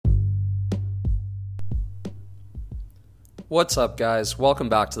What's up, guys? Welcome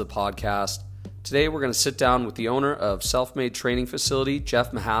back to the podcast. Today we're going to sit down with the owner of Self-Made Training Facility,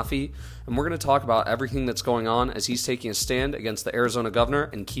 Jeff Mahaffey, and we're going to talk about everything that's going on as he's taking a stand against the Arizona governor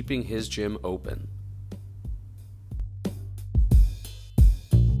and keeping his gym open.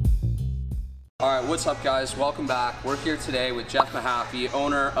 All right, what's up, guys? Welcome back. We're here today with Jeff Mahaffey,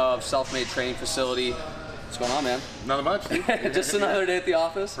 owner of Self-Made Training Facility. What's going on, man? Not much. Just another day at the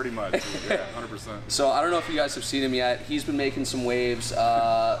office? Pretty much, yeah, 100%. So I don't know if you guys have seen him yet. He's been making some waves,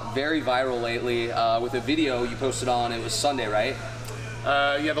 very viral lately, with a video you posted on, it was Sunday, right?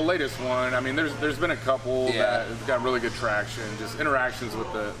 Yeah, the latest one. I mean, there's been a couple that have got really good traction, just interactions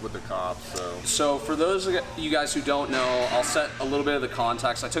with the cops. So for those of you guys who don't know, I'll set a little bit of the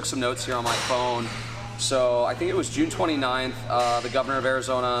context. I took some notes here on my phone. So I think it was June 29th, the governor of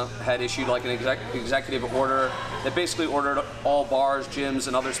Arizona had issued like an executive order that basically ordered all bars, gyms,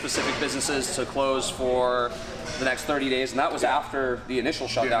 and other specific businesses to close for the next 30 days, and that was after the initial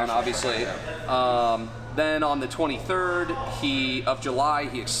shutdown, obviously. Then on the 23rd of July,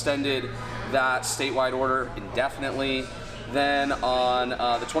 he extended that statewide order indefinitely. Then on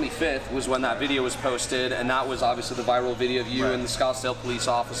the 25th was when that video was posted, and that was obviously the viral video of you and the Scottsdale police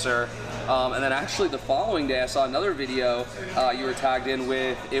officer. And then actually the following day, I saw another video you were tagged in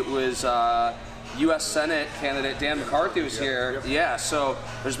with. It was U.S. Senate candidate Dan McCarthy was here. Yeah, so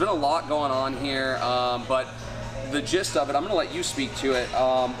there's been a lot going on here, but the gist of it, I'm going to let you speak to it.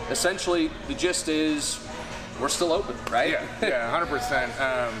 Essentially, the gist is we're still open, right? Yeah,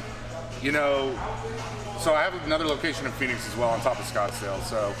 100%. You know, so I have another location in Phoenix as well on top of Scottsdale.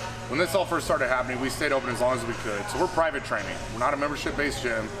 So when this all first started happening, we stayed open as long as we could. So we're private training. We're not a membership-based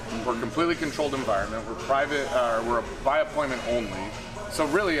gym. We're a completely controlled environment. We're private, we're by appointment only. So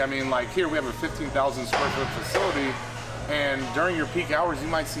really, I mean, like here we have a 15,000 square foot facility, and during your peak hours, you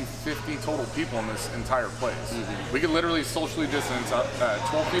might see 50 total people in this entire place. We could literally socially distance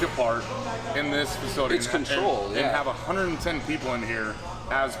 12 feet apart in this facility. It's controlled, and have 110 people in here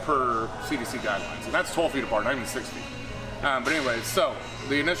as per CDC guidelines. And that's 12 feet apart, not even 6 feet. But anyway, so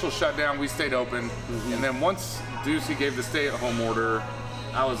the initial shutdown, we stayed open. And then once Ducey gave the stay-at-home order,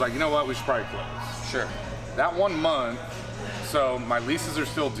 I was like, you know what, we should probably close. Sure. That 1 month, so my leases are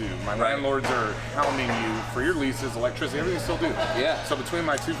still due. My landlords are hounding you for your leases, electricity, everything's still due. Yeah. So between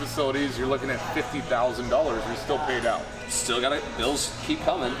my two facilities, you're looking at $50,000 we still paid out. Still got it. Bills keep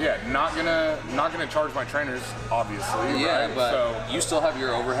coming. Yeah, not gonna charge my trainers, obviously. Yeah, right? but so, you still have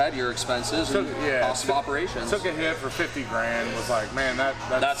your overhead, your expenses, and cost of operations. Took a hit for 50 grand. Was like, man,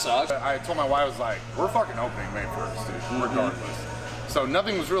 that sucks. I told my wife, I was like, we're fucking opening May 1st, dude, regardless. So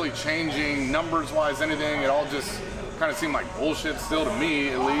nothing was really changing numbers-wise, anything. It all just kind of seemed like bullshit still to me,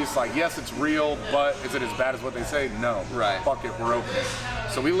 at least. Like, yes, it's real, but is it as bad as what they say? No. Right. Fuck it, we're open.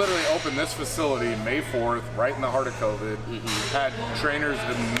 So we literally opened this facility May 4th, right in the heart of COVID. Had trainers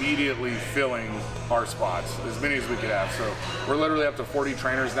immediately filling our spots, as many as we could have. So we're literally up to 40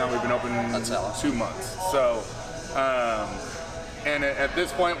 trainers now. We've been open 2 months. So, and at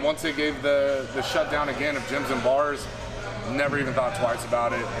this point, once they gave the shutdown again of gyms and bars, never even thought twice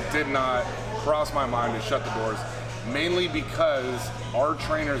about it. Did not cross my mind to shut the doors. Mainly because our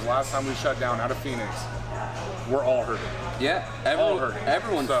trainers, last time we shut down out of Phoenix, were all hurting. Yeah,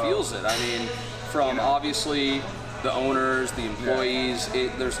 everyone feels it. I mean, from obviously the owners, the employees,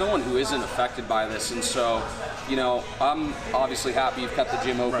 there's no one who isn't affected by this. And so, you know, I'm obviously happy you've kept the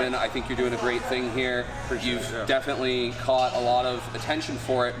gym open. I think you're doing a great thing here. You've definitely caught a lot of attention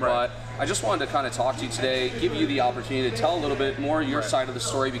for it, but I just wanted to kind of talk to you today, give you the opportunity to tell a little bit more your side of the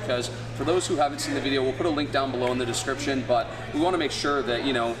story, because for those who haven't seen the video, we'll put a link down below in the description, but we want to make sure that,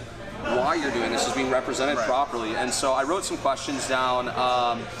 you know, why you're doing this is being represented properly. And so I wrote some questions down,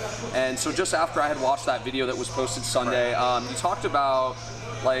 and so just after I had watched that video that was posted Sunday, you talked about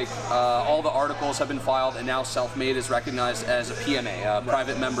like all the articles have been filed, and now Self-Made is recognized as a PMA, a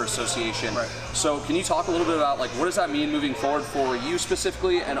private member association. So can you talk a little bit about like what does that mean moving forward for you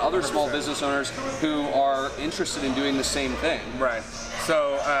specifically and other small business owners who are interested in doing the same thing? Right.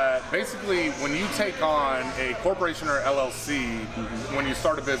 So basically, when you take on a corporation or LLC, when you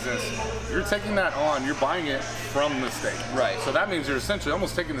start a business, you're taking that on, you're buying it from the state. Right. So that means you're essentially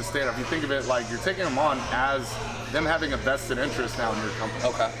almost taking the state, if you think of it like you're taking them on as them having a vested interest now in your company.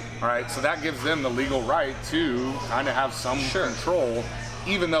 Okay. All right, so that gives them the legal right to kind of have some control,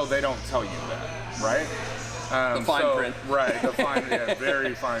 even though they don't tell you that, right? The fine print. Right, the fine,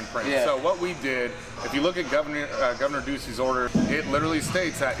 very fine print. So what we did, if you look at Governor Ducey's order, it literally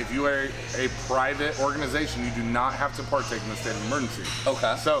states that if you are a private organization, you do not have to partake in the state of emergency.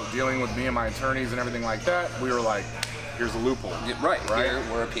 Okay. So dealing with me and my attorneys and everything like that, we were like, here's a loophole. Right. Here,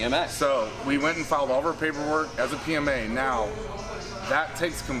 we're a PMA. So we went and filed all of our paperwork as a PMA. Now, that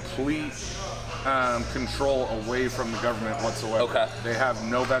takes complete control away from the government whatsoever. Okay. They have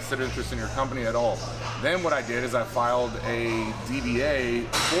no vested interest in your company at all. Then what I did is I filed a DBA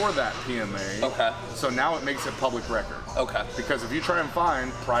for that PMA. Okay. So now it makes it public record. Okay. Because if you try and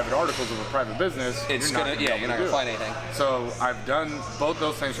find private articles of a private business, It's you're not you're not gonna find anything. So I've done both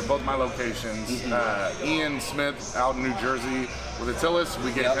those things for both my locations. Ian Smith out in New Jersey with Attilis,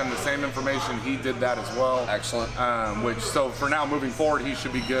 we gave him the same information. He did that as well. Excellent. So for now, moving forward, he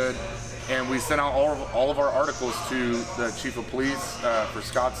should be good. And we sent out all of our articles to the chief of police for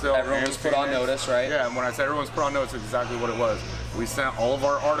Scottsdale. Everyone was put on notice, right? Yeah, and when I say everyone's put on notice, it's exactly what it was. We sent all of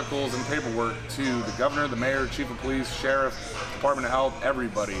our articles and paperwork to the governor, the mayor, chief of police, sheriff, Department of Health,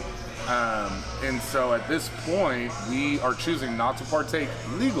 everybody. And so at this point, we are choosing not to partake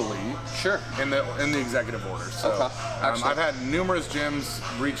legally in the executive order. So I've had numerous gyms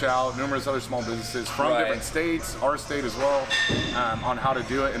reach out, numerous other small businesses from different states, our state as well, on how to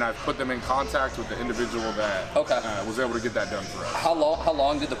do it, and I've put them in contact with the individual that was able to get that done for us. How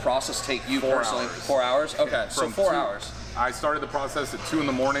long did the process take you 4 personally? hours. 4 hours? Okay, Yeah, so 4 hours. I started the process at 2 in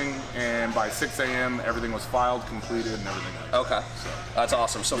the morning, and by 6 a.m. everything was filed, completed, and everything. Okay, that's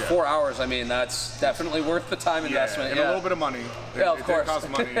awesome. So 4 hours, I mean, that's definitely worth the time investment. And a little bit of money. Of course. It costs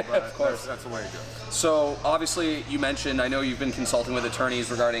money, but Of course. that's the way it goes. So obviously, you mentioned, I know you've been consulting with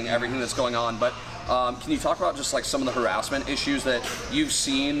attorneys regarding everything that's going on, but can you talk about just like some of the harassment issues that you've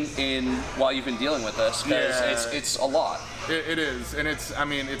seen while you've been dealing with this? Because it's a lot. It is, and it's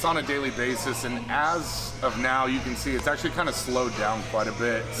on a daily basis, and as of now, you can see it's actually kind of slowed down quite a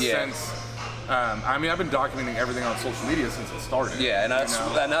bit since. I've been documenting everything on social media since it started. Yeah, and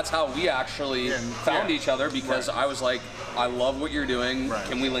that's how we actually found each other, because I was like, I love what you're doing.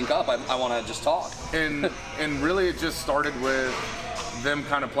 Can we link up? I want to just talk. And really, it just started with them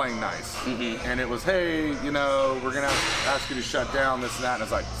kind of playing nice. And it was, hey, we're gonna ask you to shut down this and that, and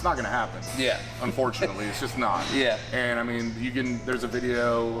it's like, it's not gonna happen. Yeah. Unfortunately, it's just not. And I mean, there's a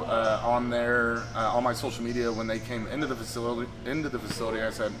video on there on my social media when they came into the facility. I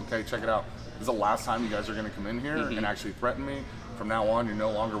said, okay, check it out. This is the last time you guys are gonna come in here and actually threaten me. From now on, you're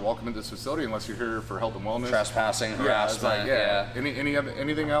no longer welcome in this facility unless you're here for health and wellness. Trespassing, harassment.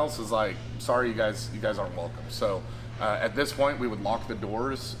 Anything else is like, sorry, you guys aren't welcome. So. At this point, we would lock the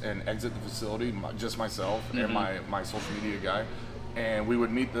doors and exit the facility, just myself and my social media guy, and we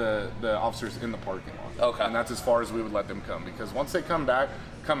would meet the officers in the parking lot. Okay. And that's as far as we would let them come, because once they come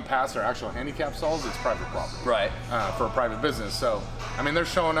past our actual handicap stalls, it's private property. Right. For a private business. So, I mean, they're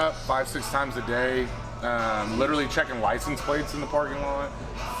showing up 5-6 times a day, literally checking license plates in the parking lot,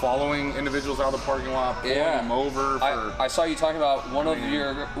 following individuals out of the parking lot, pulling them over. I saw you talking about one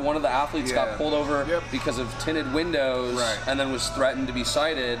of the athletes got pulled over because of tinted windows, and then was threatened to be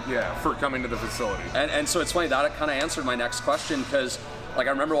cited. Yeah, for coming to the facility. And so it's funny, that kind of answered my next question, because like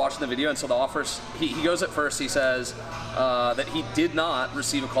I remember watching the video, and so the officer, he goes at first, he says that he did not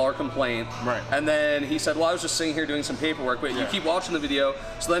receive a call or complaint. Right. And then he said, well, I was just sitting here doing some paperwork, but you keep watching the video.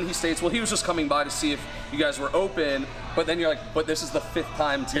 So then he states, well, he was just coming by to see if you guys were open, but then you're like, but this is the 5th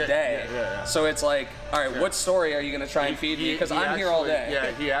time today. So it's like, all right, what story are you going to try and feed me? Because I'm here all day.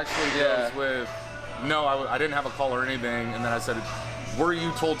 Yeah, he actually goes with, no, I didn't have a call or anything. And then I said, were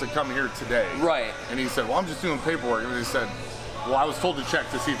you told to come here today? Right. And he said, well, I'm just doing paperwork. And he said, well, I was told to check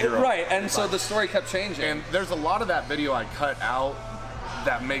to see if you're open. Right, and so the story kept changing. And there's a lot of that video I cut out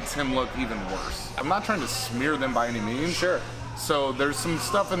that makes him look even worse. I'm not trying to smear them by any means. Sure. So there's some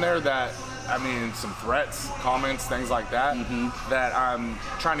stuff in there that, some threats, comments, things like that, that I'm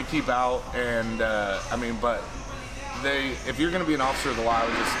trying to keep out. And but if you're going to be an officer of the law,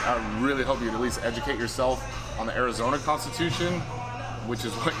 I really hope you'd at least educate yourself on the Arizona Constitution, which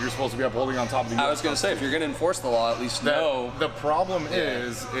is what you're supposed to be upholding on top of the US. I was going to say, if you're going to enforce the law, at least know. The problem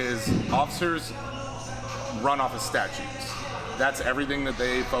is officers run off of statutes. That's everything that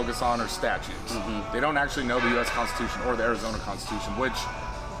they focus on are statutes. They don't actually know the U.S. Constitution or the Arizona Constitution, which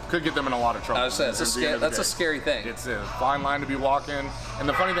could get them in a lot of trouble. I was saying, that's a scary thing. It's a fine line to be walking. And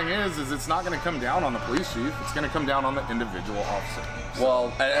the funny thing is it's not going to come down on the police chief. It's going to come down on the individual officer.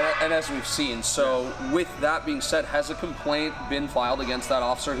 Well, and as we've seen, so with that being said, has a complaint been filed against that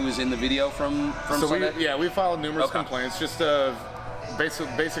officer who was in the video from Sunday? We filed numerous complaints, just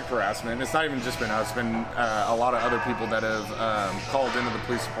basic harassment. It's not even just been us, it's been a lot of other people that have called into the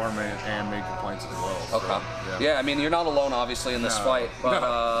police department and made complaints as well. Okay. So, yeah, you're not alone, obviously, in this fight. But,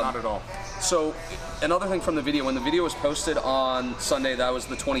 not at all. So, another thing from the video, when the video was posted on Sunday, that was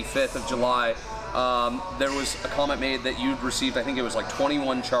the 25th of July, there was a comment made that you'd received, I think it was like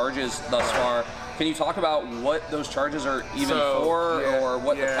 21 charges thus far. Can you talk about what those charges are even for, or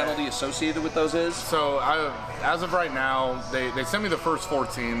what the penalty associated with those is? So as of right now, they sent me the first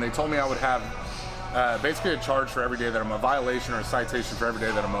 14. They told me I would have basically a charge for every day that I'm a violation, or a citation for every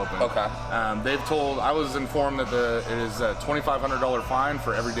day that I'm open. Okay. I was informed that it is a $2,500 fine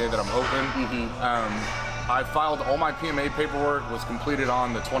for every day that I'm open. I filed all my PMA paperwork, was completed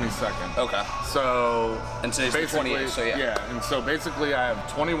on the 22nd. Okay. So and today's the 28th, so and so basically I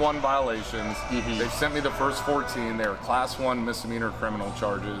have 21 violations. They've sent me the first 14. They were class 1 misdemeanor criminal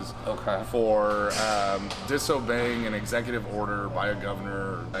charges. Okay. For disobeying an executive order by a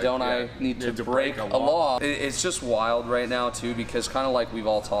governor. Don't I need to break a law? It's just wild right now too, because kind of like we've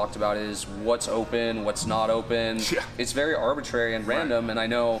all talked about is what's open, what's not open. Yeah. It's very arbitrary and random, and I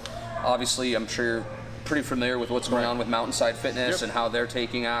know, obviously, I'm sure you're pretty familiar with what's going on with Mountainside Fitness and how they're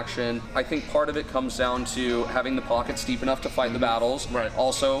taking action. I think part of it comes down to having the pockets deep enough to fight the battles. Right.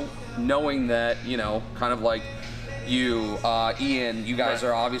 Also, knowing that, you know, kind of like you, Ian, you guys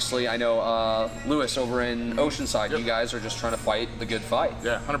are obviously, I know Lewis over in Oceanside, you guys are just trying to fight the good fight.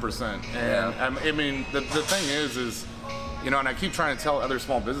 Yeah, 100%. And I mean, the thing is, you know, and I keep trying to tell other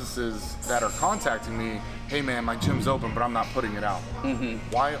small businesses that are contacting me, hey man, my gym's open, but I'm not putting it out.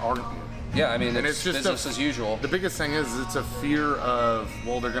 Why aren't you? Yeah, I mean, it's just business as usual. The biggest thing is it's a fear of,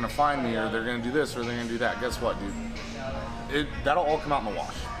 well, they're going to find me, or they're going to do this, or they're going to do that. Guess what, dude? That'll all come out in the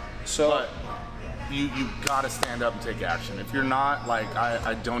wash. So, but you got to stand up and take action. If you're not, like,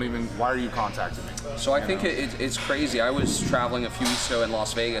 I don't even, why are you contacting me? So I think it's crazy. I was traveling a few weeks ago in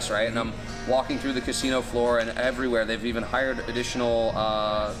Las Vegas, right? And I'm walking through the casino floor, and everywhere they've even hired additional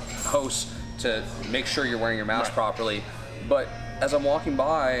hosts to make sure you're wearing your mask properly. But as I'm walking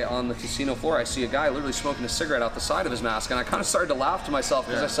by on the casino floor, I see a guy literally smoking a cigarette out the side of his mask, and I kind of started to laugh to myself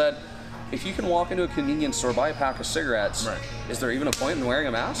because I said, if you can walk into a convenience store, buy a pack of cigarettes, is there even a point in wearing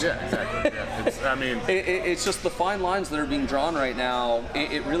a mask? Yeah, exactly. I mean, it's just the fine lines that are being drawn right now.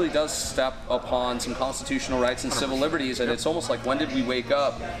 It really does step upon some constitutional rights and civil liberties, and it's almost like, when did we wake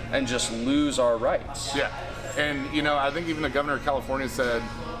up and just lose our rights? Yeah, and you know, I think even the governor of California said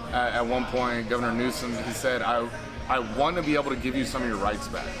at one point, Governor Newsom, he said, I want to be able to give you some of your rights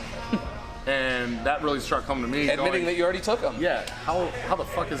back. And that really struck home to me. Admitting that you already took them. Yeah, how the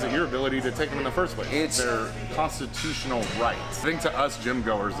fuck is it your ability to take them in the first place? It's their constitutional rights. I think to us gym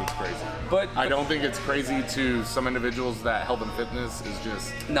goers it's crazy. But I don't think it's crazy to some individuals that health and fitness is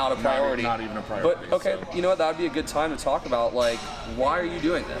just not a priority. Not even a priority. But okay, you know what, that would be a good time to talk about, like, why are you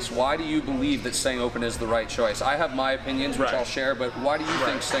doing this? Why do you believe that staying open is the right choice? I have my opinions, which I'll share, but why do you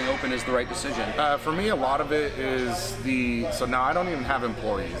think staying open is the right decision? For me, a lot of it is so now I don't even have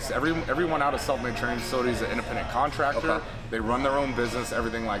employees. Everyone out of Self-Made Training Facility is an independent contractor. They run their own business,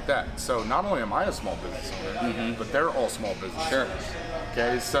 everything like that. So not only am I a small business owner, but they're all small business owners.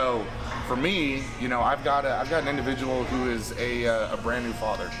 Okay, so for me, you know, I've got an individual who is a brand new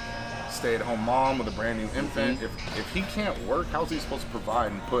father, stay-at-home mom with a brand new infant. If he can't work, how's he supposed to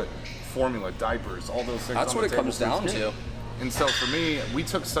provide and put formula, diapers, all those things? That's what it comes down to. And so for me, we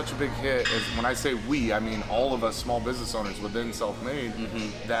took such a big hit. As when I say we, I mean all of us small business owners within Self-Made,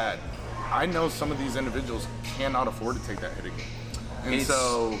 that I know some of these individuals cannot afford to take that hit again. And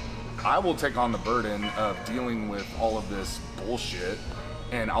so I will take on the burden of dealing with all of this bullshit,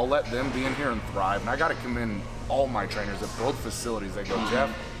 and I'll let them be in here and thrive. And I got to commend all my trainers at both facilities. They go, Jeff,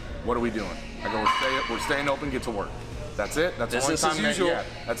 what are we doing? I go, we're staying open, get to work. That's it. That's the only time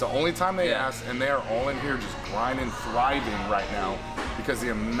that's the only time they ask, and they are all in here just grinding, thriving right now, because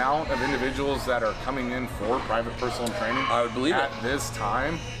the amount of individuals that are coming in for private personal training, I would believe at this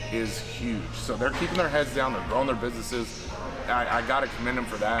time, is huge. So they're keeping their heads down, they're growing their businesses. I got to commend them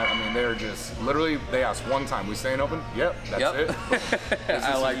for that. I mean, they're just literally, they asked one time, we staying open? Yep, that's it.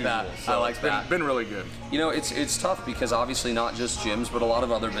 I like that. So I like that. It's been really good. You know, it's tough because obviously not just gyms, but a lot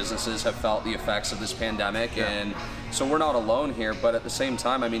of other businesses have felt the effects of this pandemic, and so we're not alone here. But at the same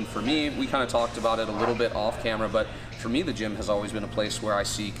time, I mean, for me, we kind of talked about it a little bit off camera, but for me, the gym has always been a place where I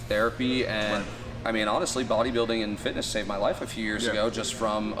seek therapy, and I mean, honestly, bodybuilding and fitness saved my life a few years ago, just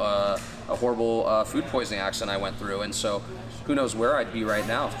from a horrible food poisoning accident I went through. And so who knows where I'd be right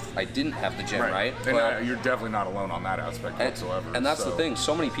now if I didn't have the gym, right? And you're definitely not alone on that aspect whatsoever. And that's the thing.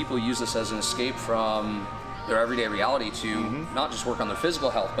 So many people use this as an escape from their everyday reality to not just work on their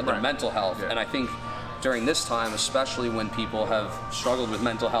physical health, but their mental health. And I think during this time, especially when people have struggled with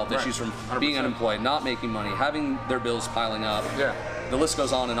mental health issues from 100%. Being unemployed, not making money, having their bills piling up, the list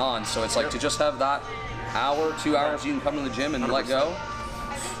goes on and on. So it's like to just have that hour, 2 hours you can come to the gym and 100%. Let go.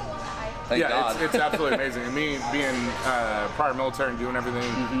 Thank God. It's absolutely amazing. And me being prior military and doing everything,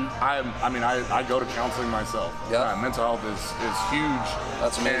 I go to counseling myself. Mental health is huge.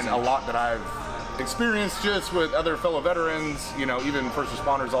 That's amazing. And a lot that I've experience just with other fellow veterans, you know, even first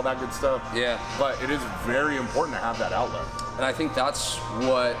responders, all that good stuff. Yeah. But it is very important to have that outlet. And I think that's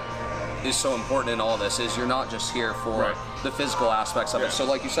what is so important in all this, is you're not just here for the physical aspects of it. So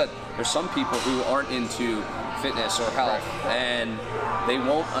like you said, there's some people who aren't into fitness or health and they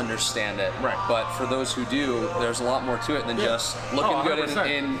won't understand it. But for those who do, there's a lot more to it than just looking good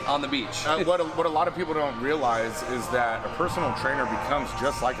on the beach. What a lot of people don't realize is that a personal trainer becomes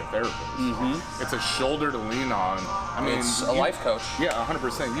just like a therapist. It's a shoulder to lean on. I mean, it's a life coach. Yeah,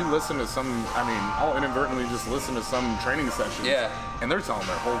 100%. You listen to some, I mean, I'll inadvertently just listen to some training sessions. And they're telling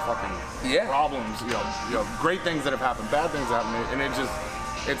their whole fucking problems, you know, great things that have happened, bad things that happen, and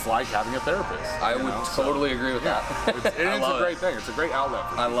it's like having a therapist. I would totally agree with that. It is a great thing. It's a great outlet for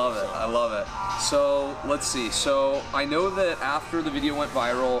people. I love it. I love it. So let's see. So I know that after the video went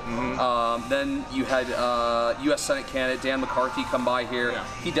viral, then you had U.S. Senate candidate Dan McCarthy come by here.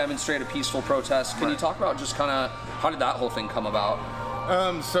 He demonstrated a peaceful protest. Can you talk about just kind of how did that whole thing come about?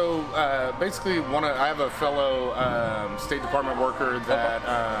 Basically, I have a fellow State Department worker that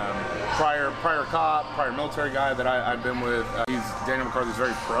prior cop, prior military guy that I've been with. Daniel McCarthy's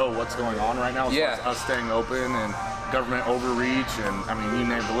very pro what's going on right now as far as us staying open and government overreach, and I mean, you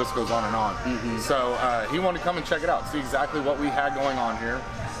name the list goes on and on. So he wanted to come and check it out, see exactly what we had going on here,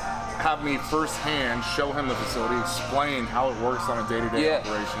 have me firsthand show him the facility, explain how it works on a day-to-day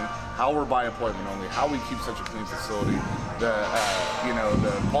operation, how we're by appointment only, how we keep such a clean facility, the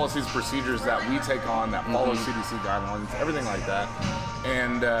policies, procedures that we take on that follow CDC guidelines, everything like that.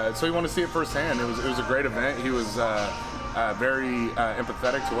 And so he wanted to see it firsthand. It was a great event. He was very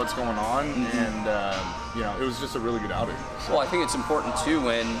empathetic to what's going on, and you know, it was just a really good outing. So. Well, I think it's important too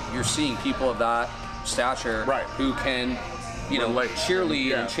when you're seeing people of that stature who can, you know,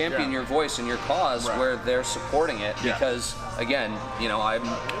 cheerlead and champion your voice and your cause where they're supporting it, because again, you know, I'm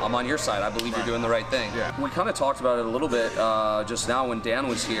on your side. I believe you're doing the right thing. We kind of talked about it a little bit just now when Dan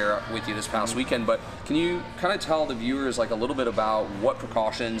was here with you this past weekend, but can you kind of tell the viewers like a little bit about what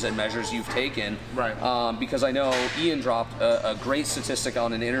precautions and measures you've taken? Because I know Ian dropped a great statistic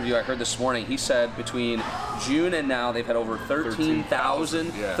on an interview I heard this morning. He said between June and now they've had over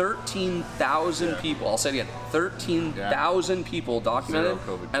 13,000 people. I'll say it again, 13,000 people documented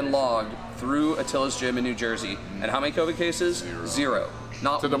and logged through Attila's gym in New Jersey. And how many COVID cases? Zero.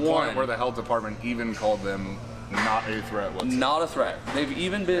 Not to the one. point where the health department even called them not a threat whatsoever. Not a threat. They've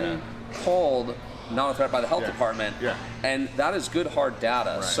even been called not a threat by the health department. And that is good hard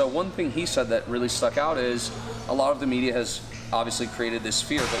data. So one thing he said that really stuck out is a lot of the media has obviously created this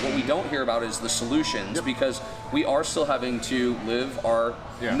fear, but what we don't hear about is the solutions, because we are still having to live our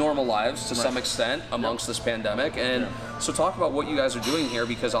normal lives to some extent amongst this pandemic. And so talk about what you guys are doing here,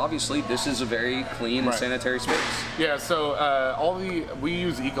 because obviously this is a very clean and sanitary space. So we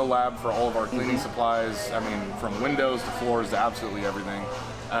use Ecolab for all of our cleaning supplies. I mean, from windows to floors to absolutely everything,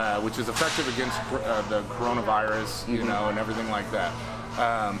 which is effective against the coronavirus, you know, and everything like that.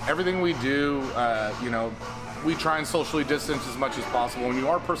 Everything we do, you know, we try and socially distance as much as possible. When you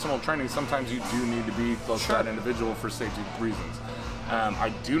are personal training, sometimes you do need to be close to that individual for safety reasons.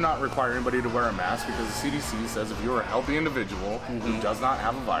 I do not require anybody to wear a mask because the CDC says if you're a healthy individual who does not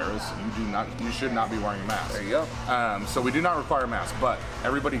have a virus, you should not be wearing a mask. There you go. So we do not require a mask, but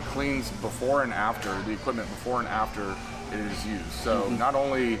everybody cleans before and after, the equipment before and after it is used. So not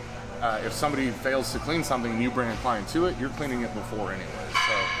only if somebody fails to clean something and you bring a client to it, you're cleaning it before anyway.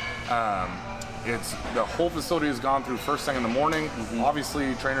 So it's the whole facility has gone through first thing in the morning.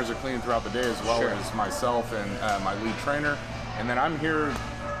 Obviously, trainers are cleaning throughout the day as well as myself and my lead trainer. And then I'm here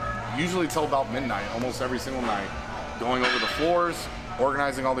usually till about midnight, almost every single night, going over the floors,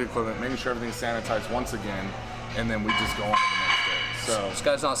 organizing all the equipment, making sure everything's sanitized once again, and then we just go on to the next day. So this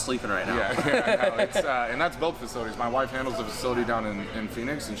guy's not sleeping right now. I know. It's, and that's both facilities. My wife handles the facility down in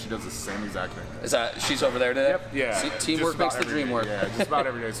Phoenix, and she does the same exact thing. Is that she's over there today? Yeah. Teamwork makes the dream work. Yeah, just about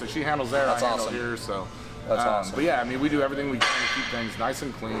every day. So she handles there, I handle here. So that's awesome. But yeah, I mean, we do everything we can to keep things nice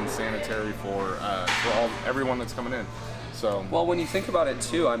and clean, sanitary for everyone that's coming in. So. Well, when you think about it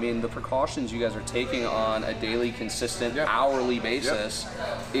too, I mean, the precautions you guys are taking on a daily, consistent, hourly basis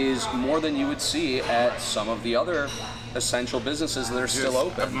is more than you would see at some of the other essential businesses that are still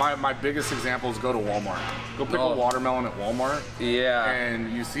open. My biggest example is go to Walmart. Go pick a watermelon at Walmart.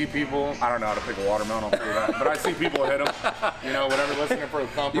 And you see people, I don't know how to pick a watermelon, I'll tell you that, but I see people hit them, you know, whatever, listening for a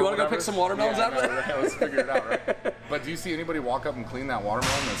thump. You want to go pick some watermelons out of there? Let's figure it out, right? But do you see anybody walk up and clean that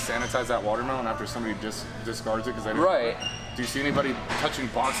watermelon and sanitize that watermelon after somebody discards it because they didn't do you see anybody touching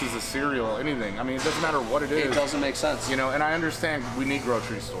boxes of cereal, anything? I mean, it doesn't matter what it is. It doesn't make sense. You know, and I understand we need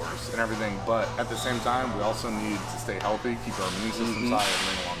grocery stores and everything, but at the same time, we also need to stay healthy, keep our immune systems high,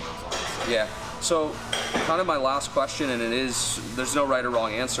 everything along those lines. Yeah. So, kind of my last question, and there's no right or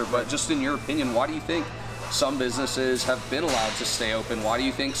wrong answer, but just in your opinion, why do you think some businesses have been allowed to stay open? Why do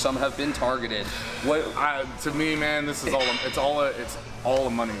you think some have been targeted? To me, man, this is all a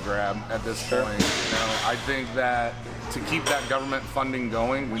money grab at this point. You know, I think that to keep that government funding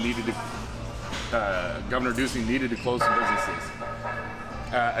going, Governor Ducey needed to close some businesses.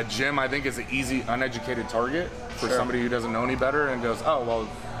 A gym, I think, is an easy, uneducated target for somebody who doesn't know any better and goes, oh, well,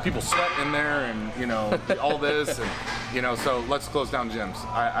 people sweat in there and, you know, all this, and, you know, so let's close down gyms.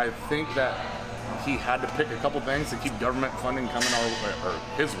 I think that he had to pick a couple things to keep government funding coming our way, or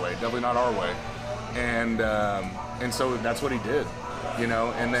his way, definitely not our way. And so that's what he did. You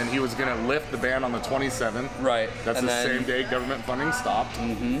know, and then he was going to lift the ban on the 27th. Right. That's and the then, same day government funding stopped.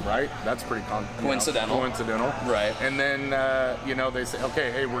 Right. That's pretty coincidental. Coincidental. Right. And then, you know, they say,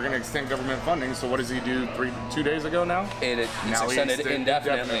 okay, hey, we're going to extend government funding. So what does he do 2 days ago now? It's extended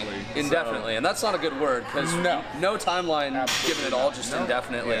indefinitely. Indefinitely. And that's not a good word because no timeline given at all, just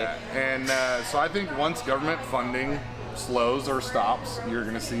indefinitely. Yeah. And so I think once government funding slows or stops, you're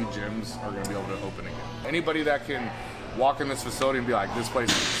going to see gyms are going to be able to open again. Anybody that can walk in this facility and be like, this place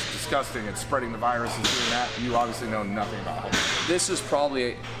is disgusting, it's spreading the virus and doing that, you obviously know nothing about health. This is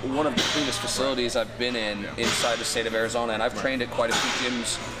probably one of the cleanest facilities I've been in inside the state of Arizona, and I've trained at quite a few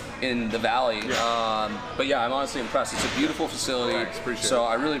gyms in the valley. But yeah, I'm honestly impressed. It's a beautiful facility. Thanks, appreciate so it.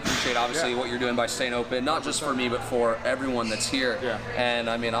 I really appreciate obviously what you're doing by staying open, not just for me, but for everyone that's here. And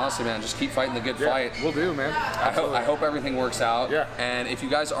I mean, honestly, man, just keep fighting the good fight. We'll do, man. I hope everything works out. And if you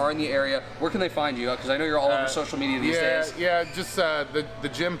guys are in the area, where can they find you? Because I know you're all over social media these days. Just the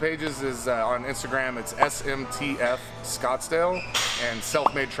gym pages is on Instagram. It's SMTF Scottsdale and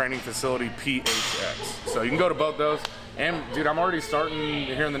Self-Made Training Facility PHX. So you can go to both those. And dude, I'm already starting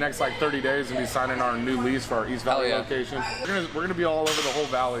here in the next like 30 days and be signing our new lease for our East Valley location. We're gonna be all over the whole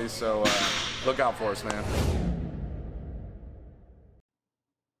valley, so look out for us, man.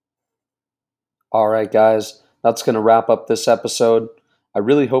 All right, guys, that's gonna wrap up this episode. I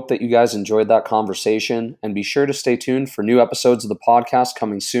really hope that you guys enjoyed that conversation, and be sure to stay tuned for new episodes of the podcast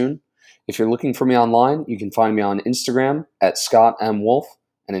coming soon. If you're looking for me online, you can find me on Instagram at Scott M. Wolf.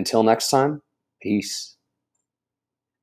 And until next time, peace.